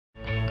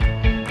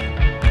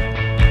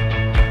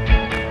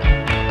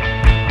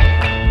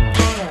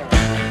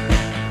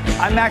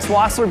I'm Max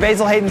Wastler,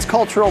 Basil Hayden's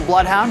cultural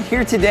bloodhound,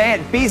 here today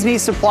at Bee's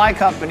Knees Supply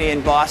Company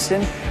in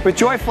Boston with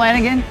Joy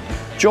Flanagan.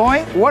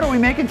 Joy, what are we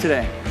making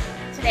today?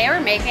 Today we're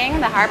making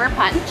the Harbor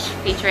Punch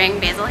featuring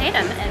Basil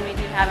Hayden, and we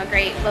do have a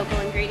great local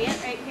ingredient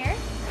right here.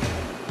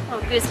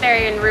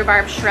 Gooseberry and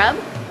rhubarb shrub.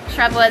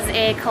 Shrub was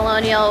a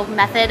colonial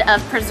method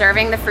of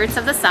preserving the fruits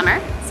of the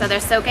summer. So they're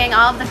soaking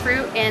all of the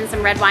fruit in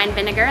some red wine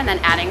vinegar and then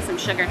adding some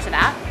sugar to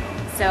that.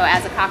 So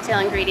as a cocktail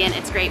ingredient,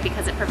 it's great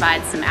because it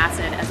provides some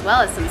acid as well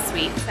as some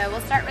sweet. So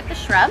we'll start with the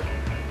shrub,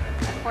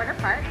 a quarter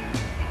part.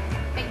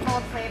 Big bowl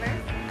of flavors.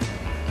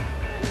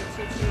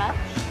 Not too much.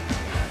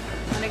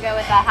 I'm going to go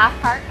with a half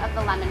part of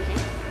the lemon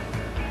juice.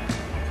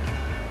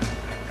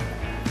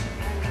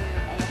 And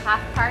do a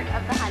half part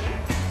of the honey.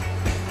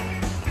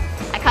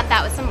 I cut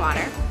that with some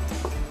water.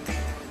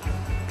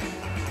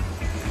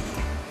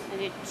 I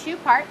do 2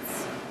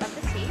 parts of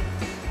the tea.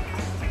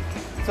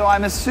 So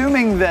I'm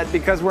assuming that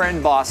because we're in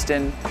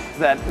Boston,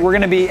 that we're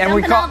going to be...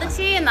 Dumping all the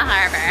tea in the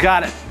harbor.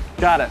 Got it.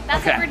 Got it.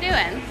 That's okay. what we're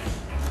doing.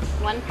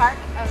 1 part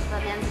of the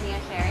manzanilla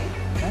sherry.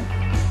 Okay.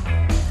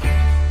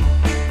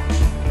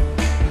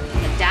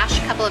 A dash,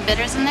 a couple of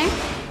bitters in there.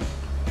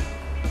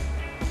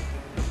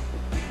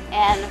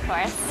 And of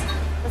course,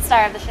 the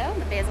star of the show,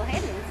 the Basil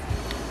Hayden.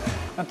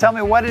 Now tell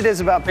me what it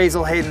is about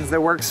Basil Hayden's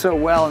that works so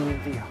well in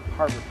the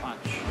Harbor Punch.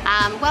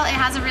 Well, it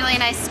has a really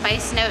nice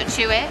spice note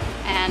to it,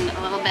 and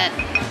a little bit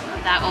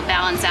of that will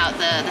balance out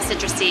the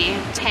citrusy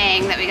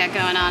tang that we got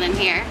going on in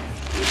here.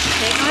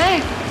 Take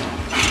away.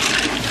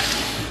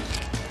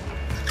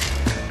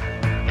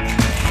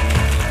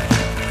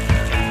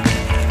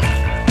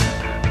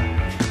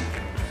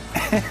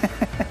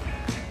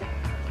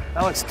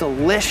 That looks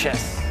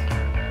delicious.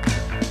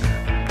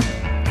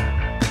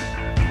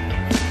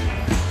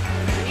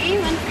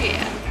 One for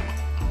you.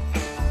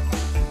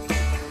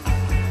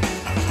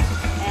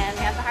 And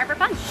we have the Harbor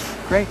Punch.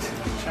 Great.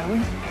 Shall we?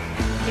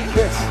 Cheers.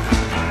 Cheers.